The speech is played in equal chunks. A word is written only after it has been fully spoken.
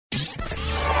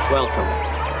Welcome.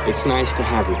 It's nice to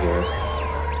have you here.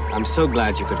 I'm so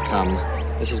glad you could come.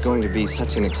 This is going to be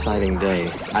such an exciting day.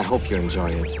 I hope you enjoy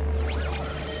it.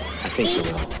 I think you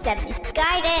will. The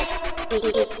misguided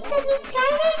idiot. The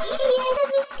misguided idiot.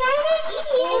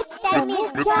 The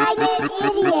misguided idiot.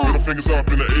 Middle fingers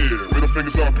up in the air. Middle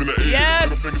fingers up in the air.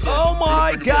 Yes! Oh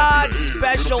my God!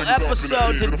 Special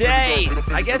episode today.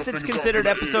 I guess it's considered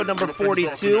episode number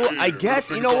 42. I guess,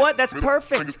 you know what? That's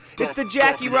perfect. It's the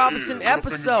Jackie Robinson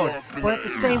episode. But at the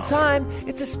same time,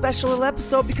 it's a special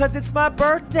episode because it's my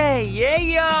birthday.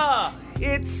 Yeah!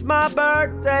 It's my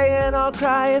birthday and I'll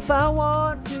cry if I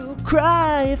want to.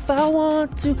 Cry if I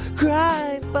want to.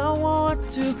 Cry if I want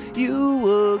to. You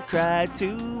would cry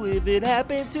too if it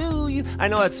happened to you. I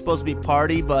know it's supposed to be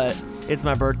party, but it's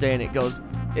my birthday and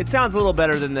it sounds a little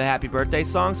better than the happy birthday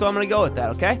song, so I'm gonna go with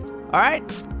that, okay?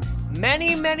 Alright?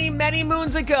 Many, many, many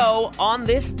moons ago, on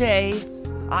this day,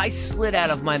 I slid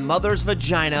out of my mother's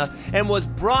vagina and was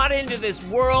brought into this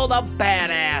world of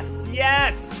badass.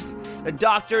 Yes! The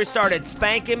doctor started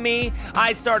spanking me,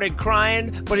 I started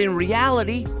crying, but in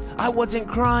reality, I wasn't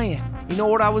crying. You know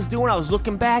what I was doing? I was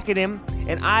looking back at him,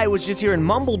 and I was just hearing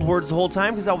mumbled words the whole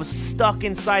time because I was stuck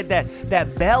inside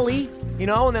that belly, you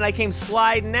know, and then I came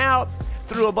sliding out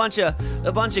through a bunch of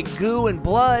goo and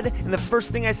blood, and the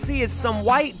first thing I see is some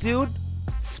white dude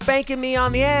spanking me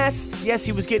on the ass. Yes,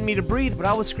 he was getting me to breathe, but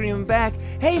I was screaming back,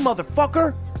 "Hey,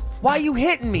 motherfucker, why you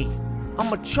hitting me?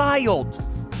 I'm a child."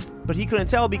 But he couldn't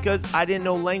tell because I didn't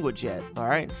know language yet, all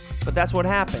right? But that's what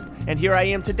happened. And here I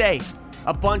am today,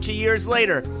 a bunch of years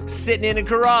later, sitting in a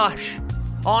garage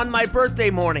on my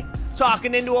birthday morning,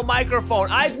 talking into a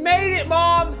microphone. I've made it,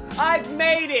 Mom! I've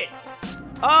made it!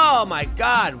 Oh my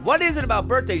God, what is it about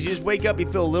birthdays? You just wake up, you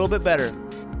feel a little bit better.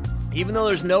 Even though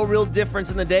there's no real difference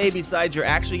in the day besides you're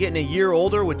actually getting a year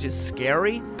older, which is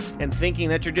scary, and thinking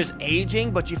that you're just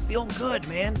aging, but you feel good,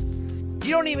 man.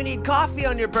 You don't even need coffee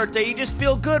on your birthday. You just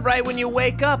feel good right when you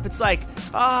wake up. It's like,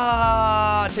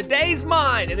 today's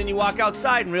mine. And then you walk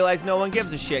outside and realize no one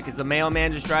gives a shit because the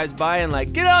mailman just drives by and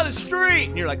like, get out of the street.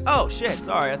 And you're like, oh shit,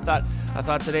 sorry. I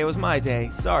thought today was my day.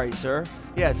 Sorry, sir.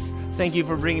 Yes, thank you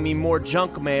for bringing me more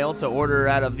junk mail to order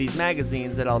out of these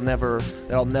magazines that I'll never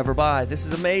buy. This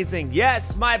is amazing.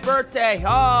 Yes, my birthday.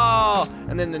 Oh,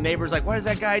 and then the neighbor's like, what is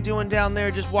that guy doing down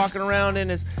there, just walking around in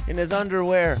his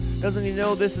underwear? Doesn't he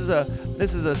know this is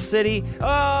a city?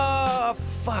 Oh,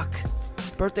 fuck.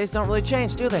 Birthdays don't really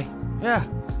change, do they? Yeah.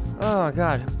 Oh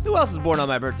God. Who else is born on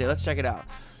my birthday? Let's check it out.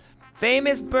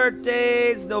 Famous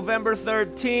birthdays, November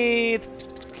 13th.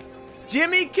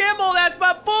 Jimmy Kimmel, that's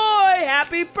my boy!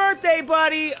 Happy birthday,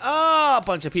 buddy! Oh, a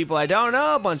bunch of people I don't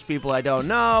know, a bunch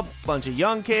of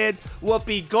young kids.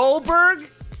 Whoopi Goldberg?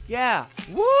 Yeah,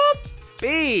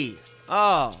 Whoopie!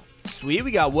 Oh, sweet,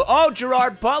 we got,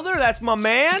 Gerard Butler, that's my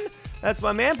man!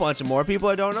 Bunch of more people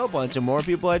I don't know,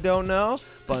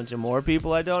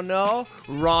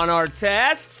 Ron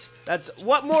Artest.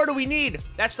 What more do we need?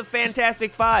 That's the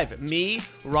Fantastic Five. Me,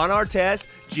 Ron Artest,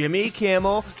 Jimmy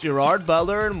Kimmel, Gerard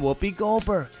Butler, and Whoopi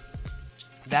Goldberg.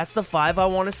 That's the five I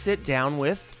want to sit down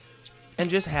with and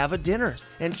just have a dinner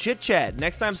and chit-chat.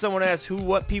 Next time someone asks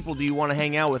what people do you want to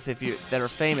hang out with that are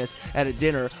famous at a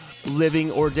dinner,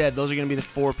 living or dead, those are going to be the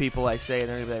four people I say, and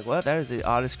they're going to be like, what? That is the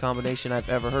oddest combination I've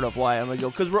ever heard of. Why? I'm going to go,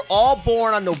 because we're all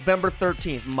born on November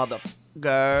 13th,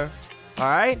 motherfucker. All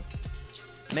right?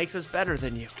 Makes us better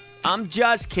than you. I'm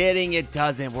just kidding, it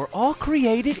doesn't. We're all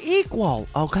created equal,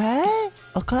 okay?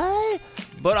 Okay?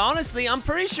 But honestly, I'm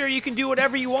pretty sure you can do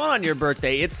whatever you want on your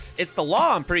birthday. It's the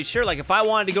law, I'm pretty sure. Like, if I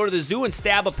wanted to go to the zoo and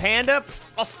stab a panda,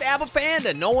 I'll stab a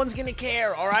panda. No one's gonna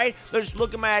care, all right? They'll just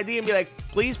look at my ID and be like,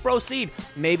 please proceed.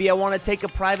 Maybe I want to take a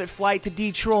private flight to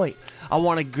Detroit. I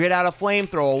want to get out a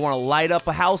flamethrower. I want to light up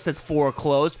a house that's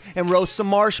foreclosed and roast some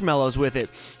marshmallows with it.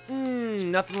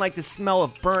 Nothing like the smell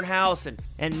of burnt house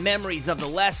and memories of the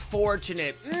less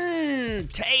fortunate.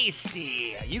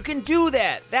 Tasty. You can do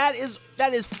that. That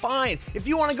is fine. If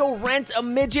you want to go rent a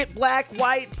midget, black,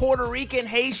 white, Puerto Rican,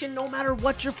 Haitian, no matter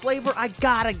what your flavor, I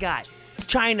got a guy.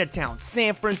 Chinatown,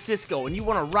 San Francisco, and you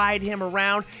want to ride him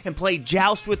around and play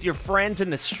joust with your friends in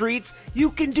the streets,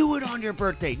 you can do it on your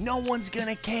birthday. No one's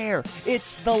gonna care.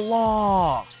 It's the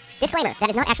law. Disclaimer, that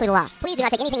is not actually the law. Please do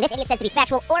not take anything this idiot says to be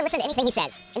factual or listen to anything he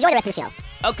says. Enjoy the rest of the show.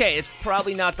 Okay, it's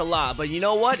probably not the law, but you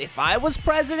know what? If I was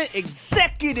president,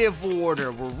 executive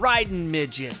order, we're riding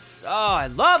midgets. Oh, I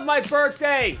love my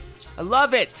birthday. I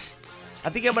love it. I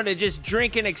think I'm going to just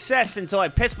drink in excess until I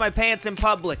piss my pants in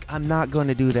public. I'm not going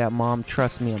to do that, Mom.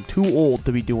 Trust me, I'm too old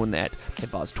to be doing that.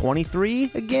 If I was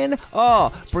 23 again,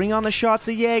 bring on the shots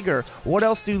of Jaeger. What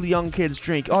else do young kids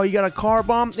drink? Oh, you got a car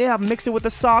bomb? Yeah, mix it with a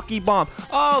sake bomb.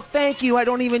 Oh, thank you. I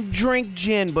don't even drink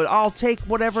gin, but I'll take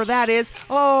whatever that is.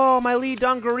 Oh, my Lee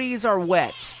dungarees are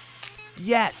wet.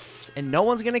 Yes, and no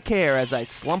one's going to care as I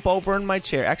slump over in my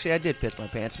chair. Actually, I did piss my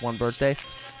pants one birthday.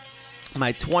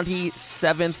 My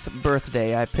 27th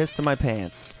birthday, I pissed in my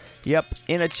pants. Yep,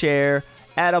 in a chair,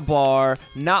 at a bar,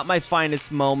 not my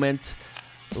finest moment.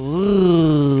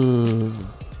 Ooh.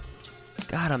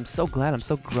 God, I'm so glad I'm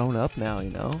so grown up now, you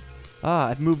know?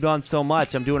 I've moved on so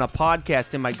much. I'm doing a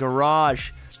podcast in my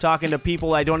garage, talking to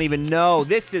people I don't even know.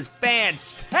 This is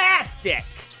fantastic!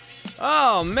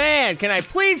 Oh, man, can I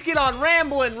please get on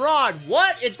Ramblin' Rod?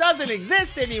 What? It doesn't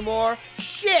exist anymore?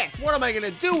 Shit, what am I going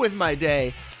to do with my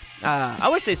day? I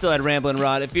wish they still had Ramblin'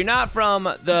 Rod. If you're not from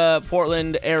the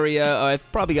Portland area,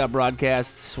 I've probably got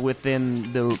broadcasts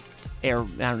within the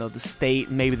the state,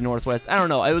 maybe the Northwest. I don't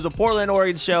know. It was a Portland,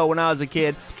 Oregon show when I was a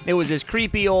kid. It was this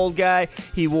creepy old guy.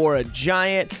 He wore a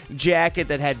giant jacket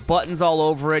that had buttons all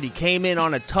over it. He came in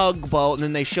on a tugboat, and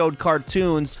then they showed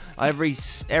cartoons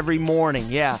every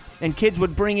morning. Yeah, and kids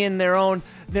would bring in their own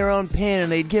pin,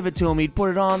 and they'd give it to him. He'd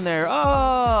put it on there.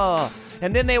 Oh,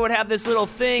 and then they would have this little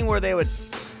thing where they would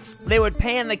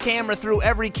pan the camera through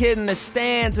every kid in the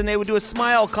stands, and they would do a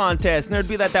smile contest. And there'd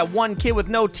be that one kid with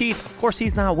no teeth. Of course,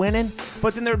 he's not winning.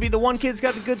 But then there'd be the one kid that's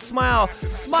got the good smile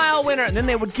winner. And then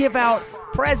they would give out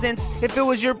presents if it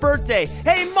was your birthday.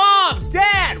 Hey, Mom,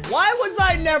 Dad, why was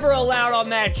I never allowed on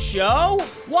that show?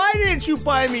 Why didn't you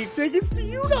buy me tickets? Do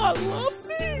you not love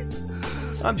me?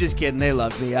 I'm just kidding. They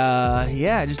love me.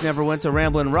 I just never went to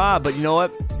Ramblin' Rod. But you know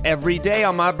what? Every day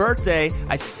on my birthday,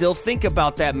 I still think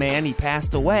about that man. He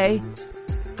passed away.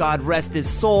 God rest his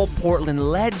soul,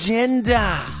 Portland legend.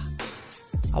 I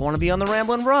want to be on the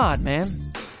Ramblin' Rod,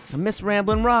 man. I miss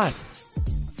Ramblin' Rod.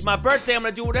 It's my birthday. I'm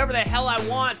going to do whatever the hell I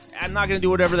want. I'm not going to do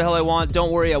whatever the hell I want.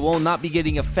 Don't worry. I will not be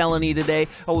getting a felony today.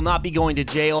 I will not be going to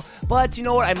jail. But you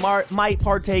know what? I might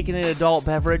partake in an adult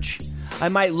beverage. I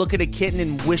might look at a kitten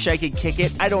and wish I could kick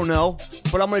it. I don't know.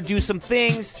 But I'm going to do some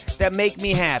things that make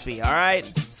me happy, all right?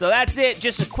 So that's it.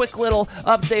 Just a quick little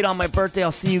update on my birthday.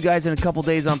 I'll see you guys in a couple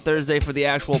days on Thursday for the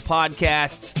actual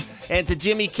podcast. And to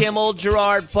Jimmy Kimmel,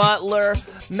 Gerard Butler,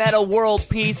 Meta World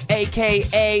Peace,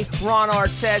 a.k.a. Ron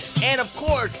Artest, and of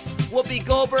course, Whoopi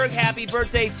Goldberg, happy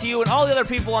birthday to you. And all the other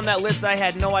people on that list, I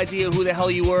had no idea who the hell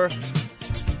you were.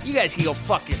 You guys can go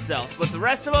fuck yourselves. But the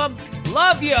rest of them,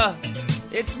 love ya.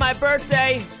 It's my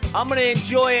birthday. I'm going to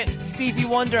enjoy it. Stevie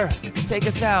Wonder, take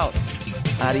us out.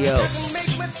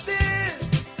 Adios.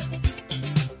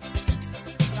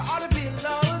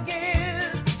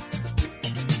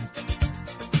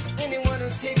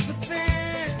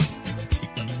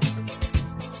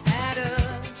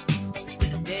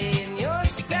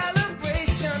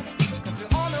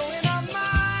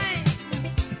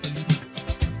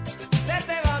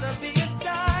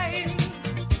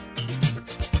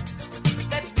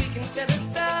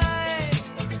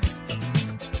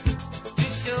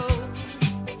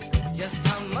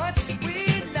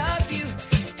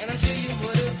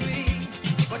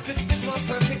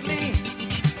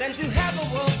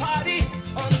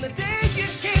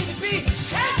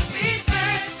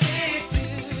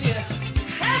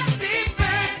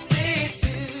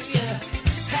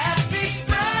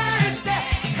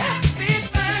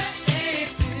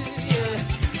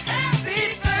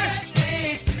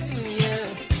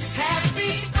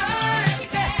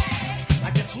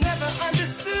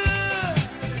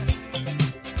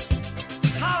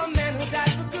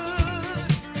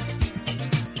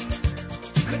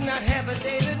 Not have a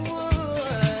David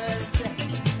Woods.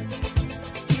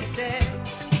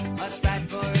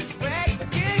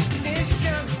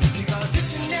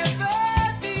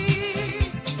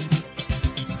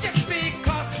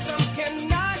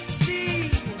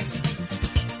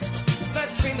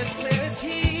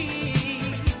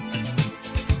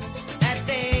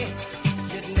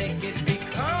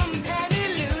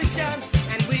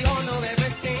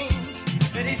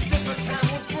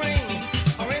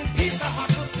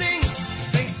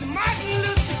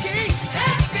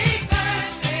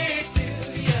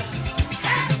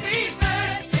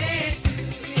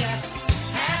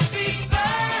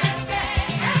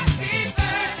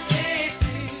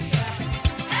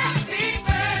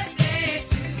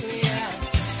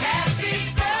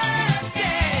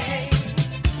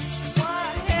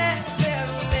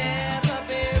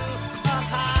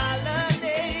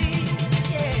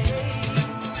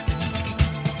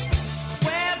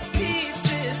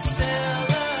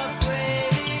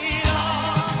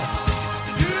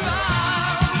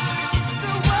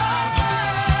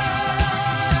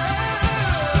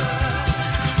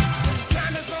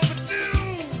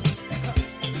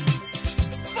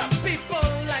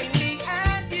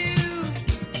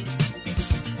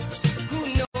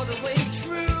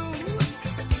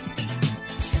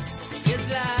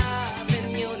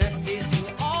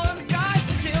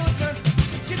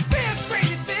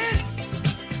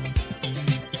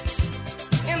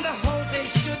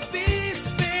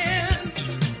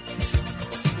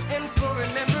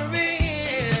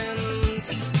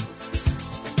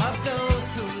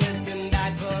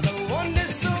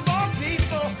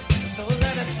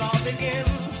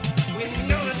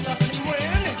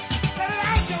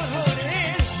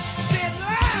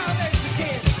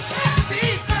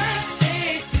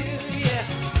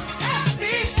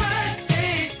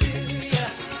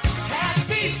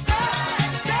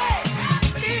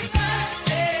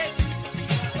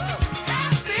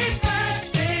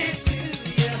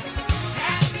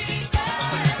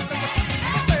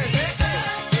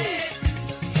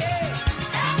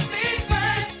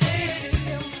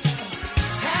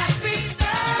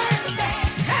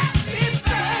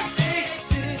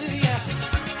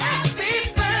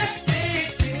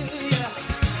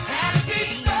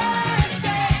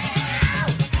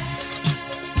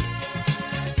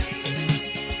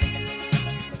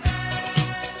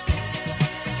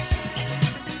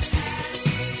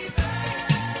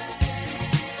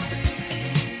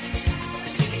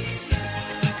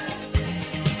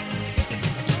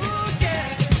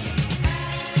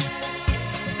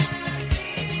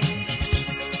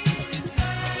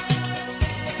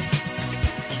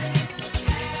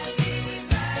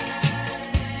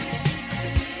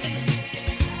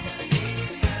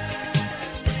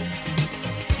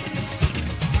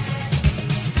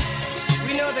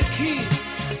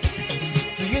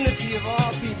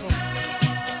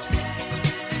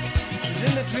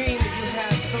 in the dream.